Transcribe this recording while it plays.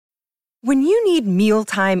When you need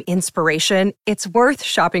mealtime inspiration, it's worth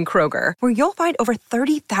shopping Kroger, where you'll find over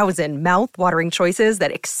 30,000 mouth-watering choices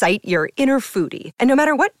that excite your inner foodie. And no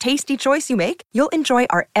matter what tasty choice you make, you'll enjoy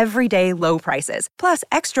our everyday low prices, plus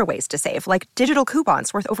extra ways to save, like digital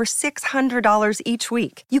coupons worth over $600 each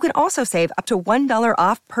week. You can also save up to $1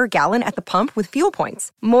 off per gallon at the pump with fuel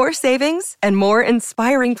points. More savings and more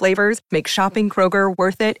inspiring flavors make shopping Kroger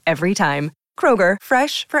worth it every time. Kroger,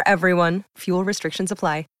 fresh for everyone. Fuel restrictions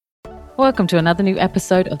apply. Welcome to another new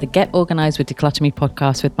episode of the Get Organised with Declutter Me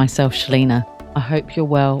podcast with myself, Shalina. I hope you're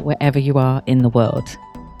well wherever you are in the world.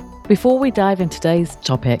 Before we dive into today's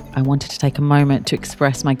topic, I wanted to take a moment to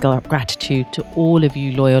express my gratitude to all of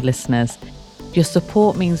you loyal listeners. Your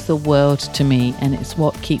support means the world to me, and it's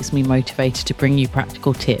what keeps me motivated to bring you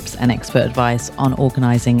practical tips and expert advice on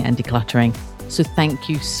organising and decluttering. So thank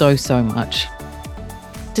you so much.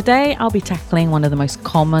 Today, I'll be tackling one of the most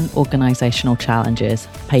common organisational challenges,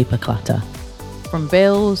 paper clutter. From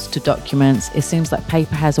bills to documents, it seems like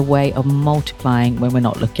paper has a way of multiplying when we're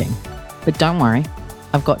not looking. But don't worry,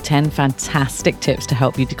 I've got 10 fantastic tips to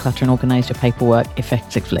help you declutter and organise your paperwork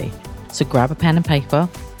effectively. So grab a pen and paper,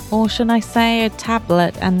 or should I say a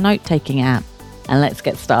tablet and note-taking app, and let's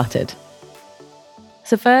get started.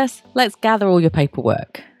 So first, let's gather all your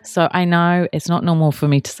paperwork. So I know it's not normal for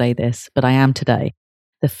me to say this, but I am today.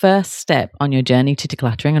 The first step on your journey to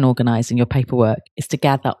decluttering and organising your paperwork is to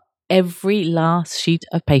gather every last sheet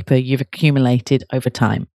of paper you've accumulated over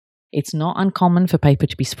time. It's not uncommon for paper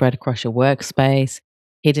to be spread across your workspace,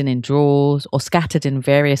 hidden in drawers, or scattered in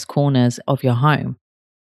various corners of your home.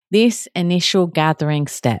 This initial gathering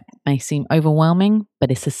step may seem overwhelming,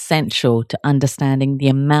 but it's essential to understanding the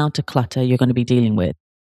amount of clutter you're going to be dealing with.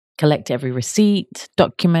 Collect every receipt,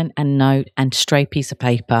 document, and note and stray piece of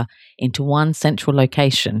paper into one central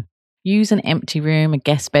location. Use an empty room, a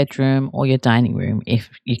guest bedroom, or your dining room if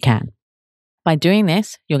you can. By doing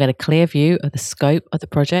this, you'll get a clear view of the scope of the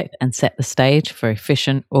project and set the stage for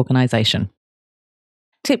efficient organisation.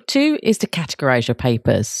 Tip 2 is to categorise your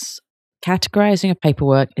papers. Categorising your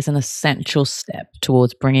paperwork is an essential step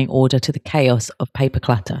towards bringing order to the chaos of paper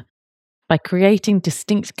clutter. By creating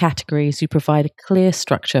distinct categories, you provide a clear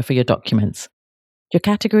structure for your documents. Your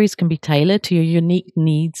categories can be tailored to your unique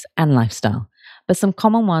needs and lifestyle, but some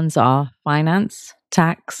common ones are finance,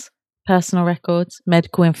 tax, personal records,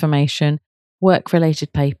 medical information,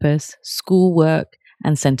 work-related papers, schoolwork,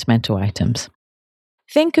 and sentimental items.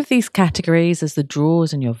 Think of these categories as the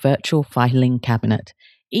drawers in your virtual filing cabinet,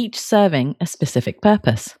 each serving a specific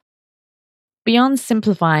purpose. Beyond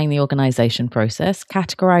simplifying the organisation process,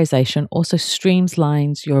 categorisation also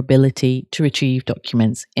streamlines your ability to retrieve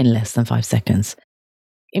documents in less than 5 seconds.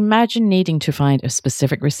 Imagine needing to find a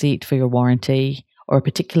specific receipt for your warranty or a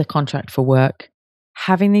particular contract for work.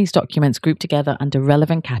 Having these documents grouped together under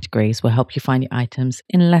relevant categories will help you find your items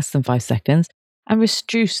in less than 5 seconds and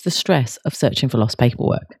reduce the stress of searching for lost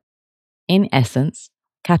paperwork. In essence,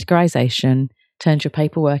 categorisation turns your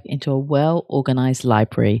paperwork into a well-organised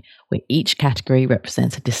library where each category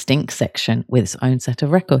represents a distinct section with its own set of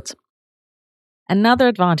records. Another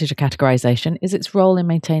advantage of categorisation is its role in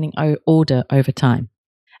maintaining order over time.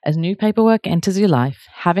 As new paperwork enters your life,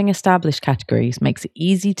 having established categories makes it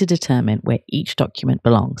easy to determine where each document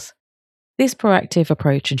belongs. This proactive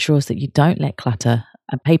approach ensures that you don't let clutter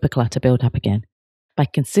and paper clutter build up again. By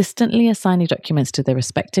consistently assigning documents to their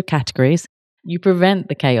respective categories, you prevent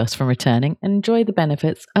the chaos from returning and enjoy the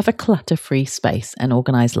benefits of a clutter-free space and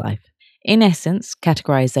organised life. In essence,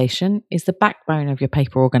 categorisation is the backbone of your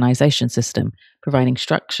paper organisation system, providing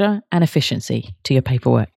structure and efficiency to your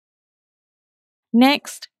paperwork.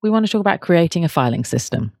 Next, we want to talk about creating a filing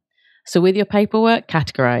system. So with your paperwork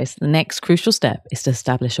categorised, the next crucial step is to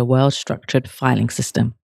establish a well-structured filing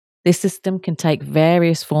system. This system can take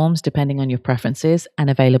various forms depending on your preferences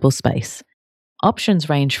and available space. Options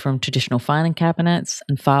range from traditional filing cabinets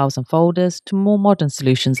and files and folders to more modern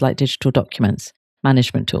solutions like digital documents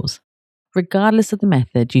management tools. Regardless of the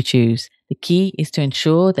method you choose, the key is to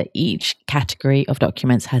ensure that each category of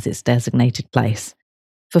documents has its designated place.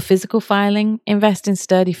 For physical filing, invest in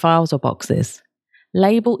sturdy files or boxes.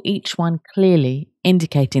 Label each one clearly,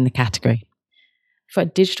 indicating the category. For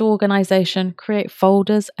digital organization, create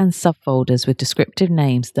folders and subfolders with descriptive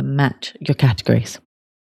names that match your categories.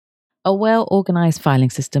 A well-organized filing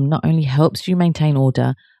system not only helps you maintain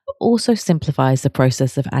order, but also simplifies the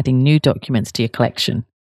process of adding new documents to your collection.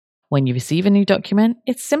 When you receive a new document,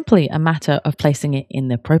 it's simply a matter of placing it in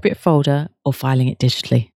the appropriate folder or filing it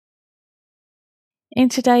digitally. In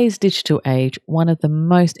today's digital age, one of the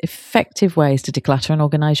most effective ways to declutter and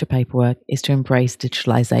organize your paperwork is to embrace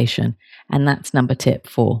digitalization, and that's tip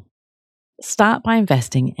 4. Start by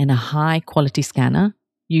investing in a high quality scanner,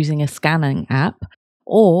 using a scanning app,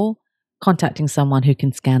 or contacting someone who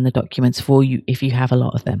can scan the documents for you if you have a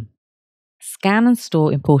lot of them. Scan and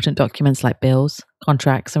store important documents like bills,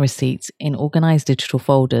 contracts, and receipts in organized digital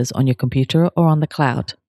folders on your computer or on the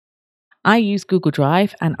cloud. I use Google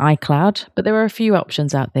Drive and iCloud, but there are a few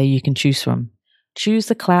options out there you can choose from. Choose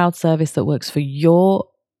the cloud service that works for your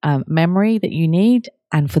memory that you need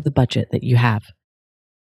and for the budget that you have.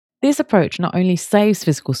 This approach not only saves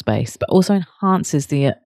physical space, but also enhances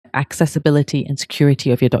the accessibility and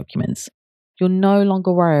security of your documents. You'll no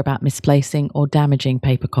longer worry about misplacing or damaging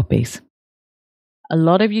paper copies. A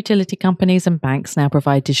lot of utility companies and banks now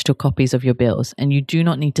provide digital copies of your bills, and you do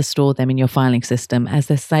not need to store them in your filing system as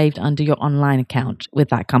they're saved under your online account with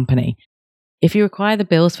that company. If you require the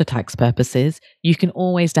bills for tax purposes, you can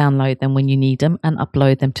always download them when you need them and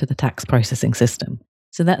upload them to the tax processing system.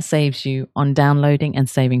 So that saves you on downloading and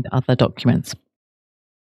saving the other documents.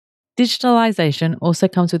 Digitalization also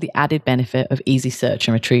comes with the added benefit of easy search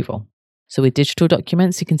and retrieval. So with digital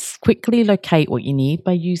documents, you can quickly locate what you need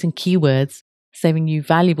by using keywords, saving you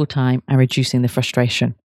valuable time and reducing the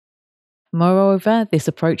frustration. Moreover, this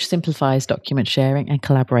approach simplifies document sharing and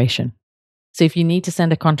collaboration. So if you need to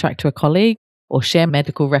send a contract to a colleague or share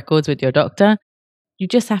medical records with your doctor, you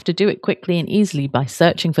just have to do it quickly and easily by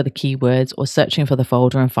searching for the keywords or searching for the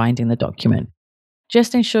folder and finding the document.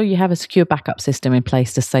 Just ensure you have a secure backup system in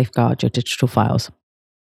place to safeguard your digital files.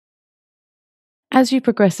 As you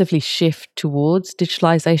progressively shift towards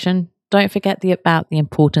digitalization, don't forget about the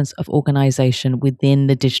importance of organization within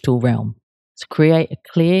the digital realm. So create a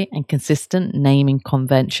clear and consistent naming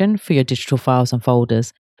convention for your digital files and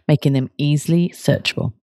folders, making them easily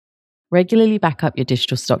searchable. Regularly back up your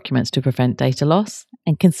digital documents to prevent data loss,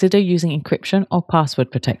 and consider using encryption or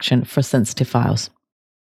password protection for sensitive files.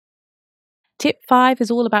 Tip 5 is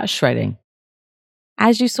all about shredding.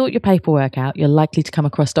 As you sort your paperwork out, you're likely to come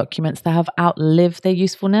across documents that have outlived their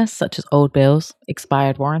usefulness, such as old bills,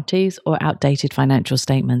 expired warranties, or outdated financial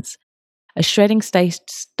statements. A shredding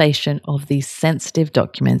station of these sensitive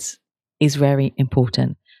documents is very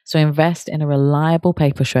important. So invest in a reliable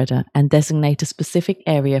paper shredder and designate a specific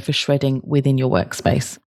area for shredding within your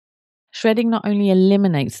workspace. Shredding not only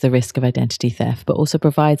eliminates the risk of identity theft, but also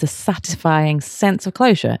provides a satisfying sense of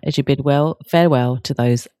closure as you bid farewell to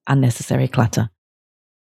those unnecessary clutter.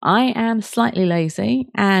 I am slightly lazy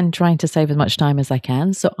and trying to save as much time as I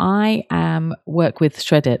can. So I work with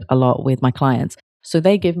Shreddit a lot with my clients. So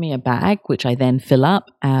they give me a bag, which I then fill up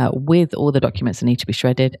with all the documents that need to be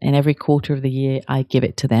shredded. And every quarter of the year, I give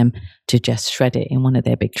it to them to just shred it in one of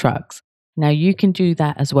their big trucks. Now, you can do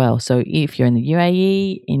that as well. So if you're in the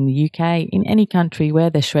UAE, in the UK, in any country where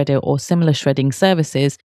there's Shredder or similar shredding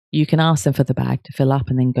services, you can ask them for the bag to fill up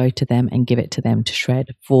and then go to them and give it to them to shred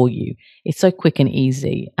for you. It's so quick and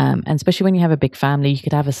easy. And especially when you have a big family, you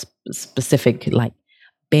could have a specific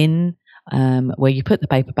bin where you put the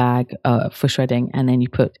paper bag for shredding, and then you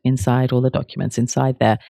put inside all the documents inside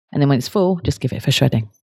there. And then when it's full, just give it for shredding.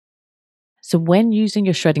 So when using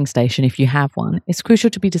your shredding station, if you have one, it's crucial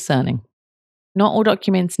to be discerning. Not all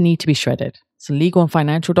documents need to be shredded. So legal and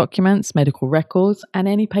financial documents, medical records, and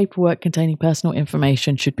any paperwork containing personal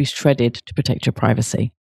information should be shredded to protect your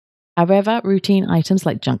privacy. However, routine items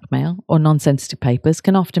like junk mail or non-sensitive papers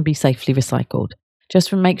can often be safely recycled.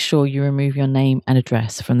 Just make sure you remove your name and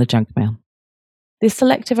address from the junk mail. This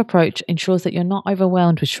selective approach ensures that you're not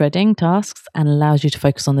overwhelmed with shredding tasks and allows you to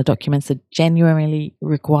focus on the documents that genuinely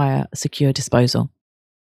require secure disposal.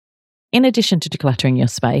 In addition to decluttering your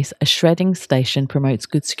space, a shredding station promotes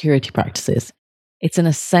good security practices. It's an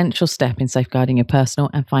essential step in safeguarding your personal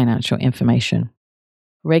and financial information.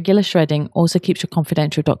 Regular shredding also keeps your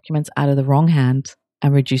confidential documents out of the wrong hands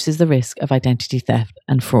and reduces the risk of identity theft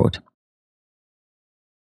and fraud.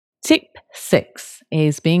 Tip 6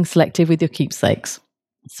 is being selective with your keepsakes.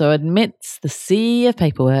 So amidst the sea of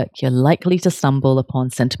paperwork, you're likely to stumble upon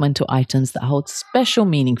sentimental items that hold special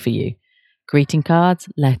meaning for you. Greeting cards,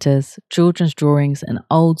 letters, children's drawings, and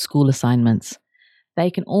old school assignments.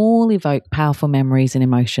 They can all evoke powerful memories and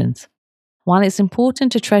emotions. While it's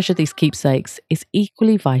important to treasure these keepsakes, it's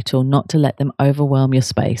equally vital not to let them overwhelm your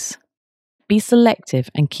space. Be selective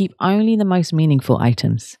and keep only the most meaningful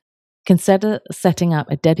items. Consider setting up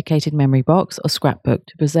a dedicated memory box or scrapbook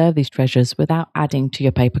to preserve these treasures without adding to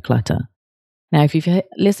your paper clutter. Now, if you've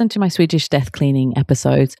listened to my Swedish death cleaning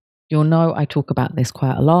episodes, you'll know I talk about this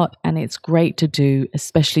quite a lot, and it's great to do,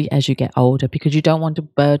 especially as you get older, because you don't want to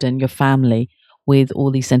burden your family with all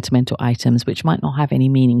these sentimental items which might not have any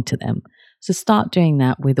meaning to them. So start doing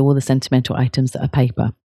that with all the sentimental items that are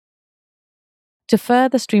paper. To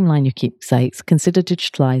further streamline your keepsakes, consider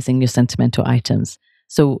digitalizing your sentimental items.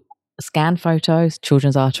 So scan photos,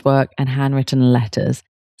 children's artwork, and handwritten letters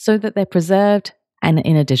so that they're preserved and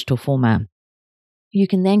in a digital format. You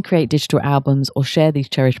can then create digital albums or share these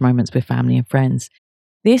cherished moments with family and friends.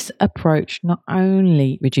 This approach not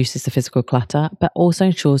only reduces the physical clutter, but also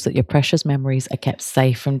ensures that your precious memories are kept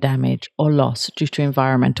safe from damage or loss due to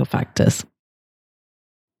environmental factors.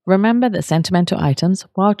 Remember that sentimental items,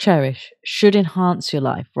 while cherished, should enhance your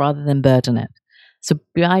life rather than burden it. So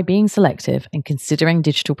by being selective and considering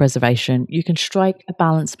digital preservation, you can strike a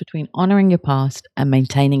balance between honoring your past and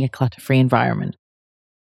maintaining a clutter-free environment.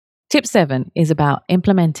 Tip 7 is about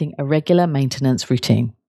implementing a regular maintenance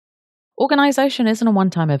routine. Organisation isn't a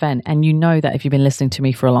one-time event, and you know that if you've been listening to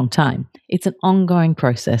me for a long time. It's an ongoing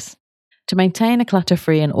process. To maintain a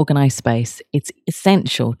clutter-free and organised space, it's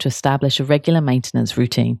essential to establish a regular maintenance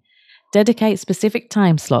routine. Dedicate specific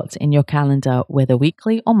time slots in your calendar, whether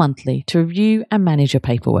weekly or monthly, to review and manage your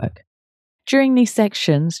paperwork. During these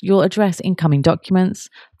sections, you'll address incoming documents,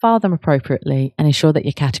 file them appropriately, and ensure that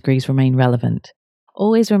your categories remain relevant.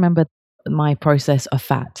 Always remember my process of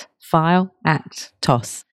FAT: file, act,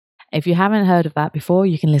 toss. If you haven't heard of that before,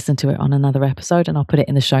 you can listen to it on another episode, and I'll put it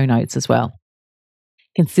in the show notes as well.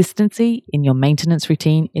 Consistency in your maintenance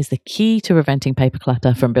routine is the key to preventing paper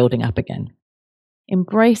clutter from building up again.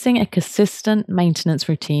 Embracing a consistent maintenance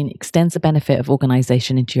routine extends the benefit of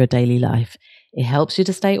organisation into your daily life. It helps you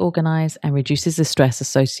to stay organised and reduces the stress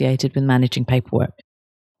associated with managing paperwork.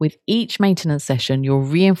 With each maintenance session, you'll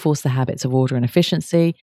reinforce the habits of order and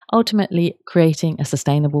efficiency, ultimately creating a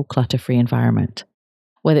sustainable, clutter-free environment.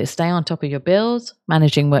 Whether it's staying on top of your bills,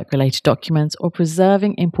 managing work-related documents, or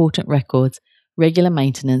preserving important records, regular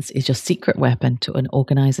maintenance is your secret weapon to an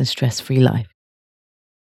organised and stress-free life.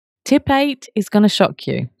 Tip 8 is going to shock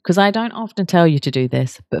you because I don't often tell you to do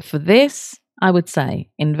this, but for this, I would say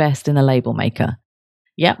invest in a label maker.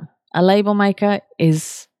 Yep, a label maker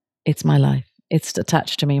it's my life. It's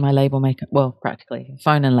attached to me, my label maker. Well, practically,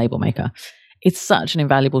 phone and label maker. It's such an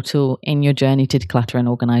invaluable tool in your journey to declutter and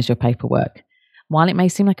organise your paperwork. While it may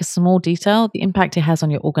seem like a small detail, the impact it has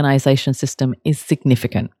on your organisation system is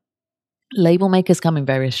significant. Label makers come in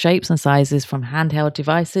various shapes and sizes, from handheld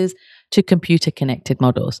devices to computer-connected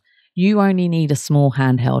models. You only need a small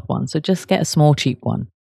handheld one, so just get a small, cheap one.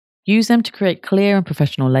 Use them to create clear and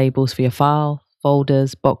professional labels for your file,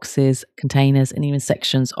 folders, boxes, containers, and even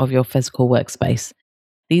sections of your physical workspace.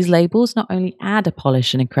 These labels not only add a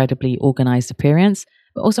polished and incredibly organised appearance,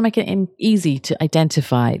 but also make it easy to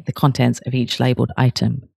identify the contents of each labelled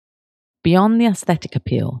item. Beyond the aesthetic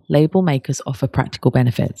appeal, label makers offer practical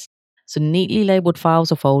benefits. So neatly labelled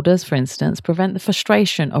files or folders, for instance, prevent the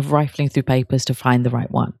frustration of rifling through papers to find the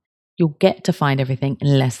right one. You'll get to find everything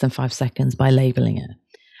in less than 5 seconds by labelling it.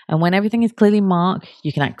 And when everything is clearly marked,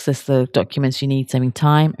 you can access the documents you need, saving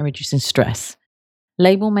time and reducing stress.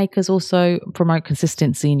 Label makers also promote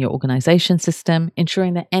consistency in your organisation system,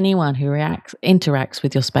 ensuring that anyone who interacts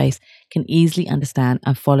with your space can easily understand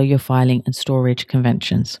and follow your filing and storage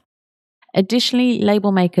conventions. Additionally,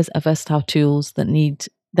 label makers are versatile tools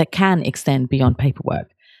that can extend beyond paperwork.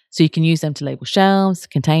 So you can use them to label shelves,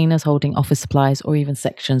 containers holding office supplies, or even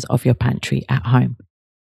sections of your pantry at home.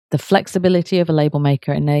 The flexibility of a label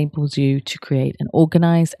maker enables you to create an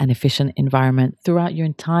organized and efficient environment throughout your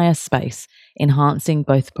entire space, enhancing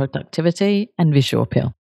both productivity and visual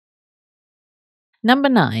appeal. Number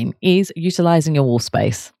 9 is utilizing your wall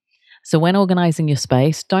space. So when organizing your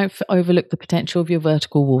space, don't overlook the potential of your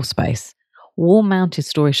vertical wall space. Wall-mounted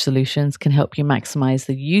storage solutions can help you maximize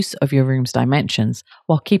the use of your room's dimensions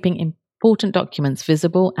while keeping important documents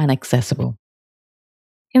visible and accessible.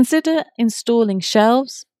 Consider installing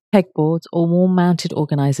shelves, pegboards, or wall-mounted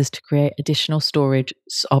organizers to create additional storage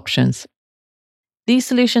options. These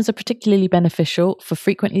solutions are particularly beneficial for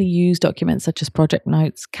frequently used documents such as project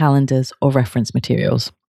notes, calendars, or reference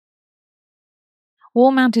materials.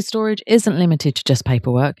 Wall-mounted storage isn't limited to just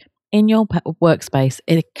paperwork. In your workspace,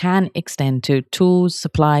 it can extend to tools,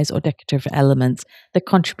 supplies, or decorative elements that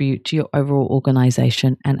contribute to your overall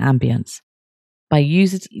organization and ambience. By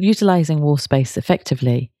utilizing wall space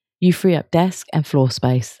effectively, you free up desk and floor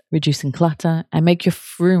space, reducing clutter and make your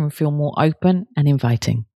room feel more open and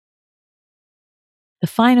inviting. The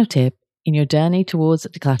final tip in your journey towards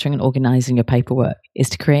decluttering and organizing your paperwork is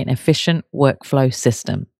to create an efficient workflow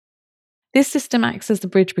system. This system acts as the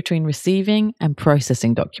bridge between receiving and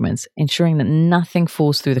processing documents, ensuring that nothing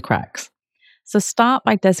falls through the cracks. So start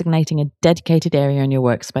by designating a dedicated area in your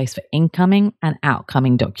workspace for incoming and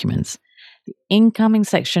outgoing documents. The incoming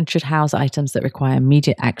section should house items that require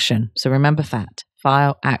immediate action. So remember FAT: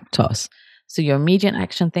 file, act, toss. So your immediate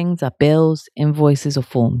action things are bills, invoices, or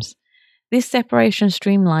forms. This separation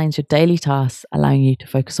streamlines your daily tasks, allowing you to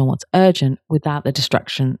focus on what's urgent without the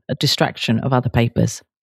distraction of other papers.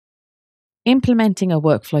 Implementing a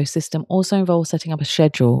workflow system also involves setting up a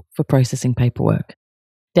schedule for processing paperwork.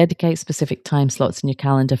 Dedicate specific time slots in your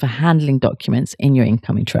calendar for handling documents in your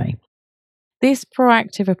incoming tray. This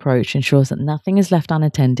proactive approach ensures that nothing is left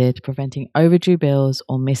unattended, preventing overdue bills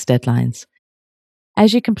or missed deadlines.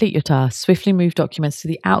 As you complete your tasks, swiftly move documents to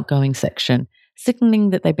the outgoing section,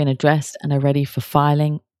 signaling that they've been addressed and are ready for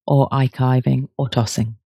filing or archiving or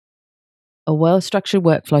tossing. A well-structured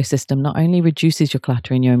workflow system not only reduces your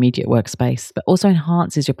clutter in your immediate workspace, but also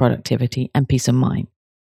enhances your productivity and peace of mind.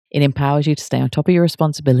 It empowers you to stay on top of your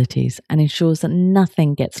responsibilities and ensures that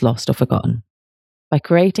nothing gets lost or forgotten. By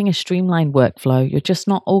creating a streamlined workflow, you're just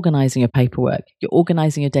not organizing your paperwork, you're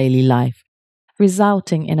organizing your daily life,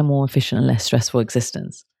 resulting in a more efficient and less stressful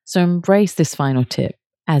existence. So embrace this final tip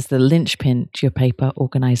as the linchpin to your paper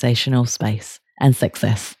organizational space and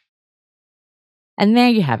success. And there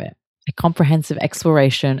you have it, a comprehensive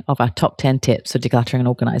exploration of our top 10 tips for decluttering and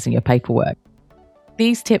organizing your paperwork.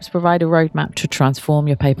 These tips provide a roadmap to transform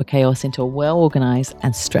your paper chaos into a well-organized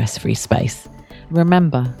and stress-free space.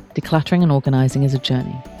 Remember, decluttering and organizing is a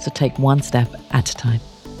journey, so take one step at a time.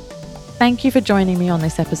 Thank you for joining me on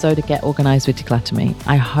this episode of Get Organized with Declutter Me.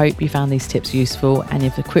 I hope you found these tips useful and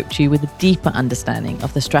have equipped you with a deeper understanding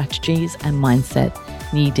of the strategies and mindset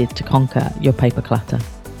needed to conquer your paper clutter.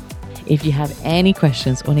 If you have any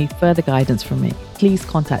questions or need further guidance from me, please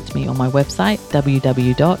contact me on my website,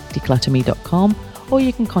 www.declutterme.com, or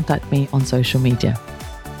you can contact me on social media.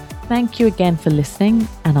 Thank you again for listening,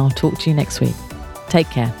 and I'll talk to you next week.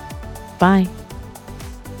 Take care. Bye.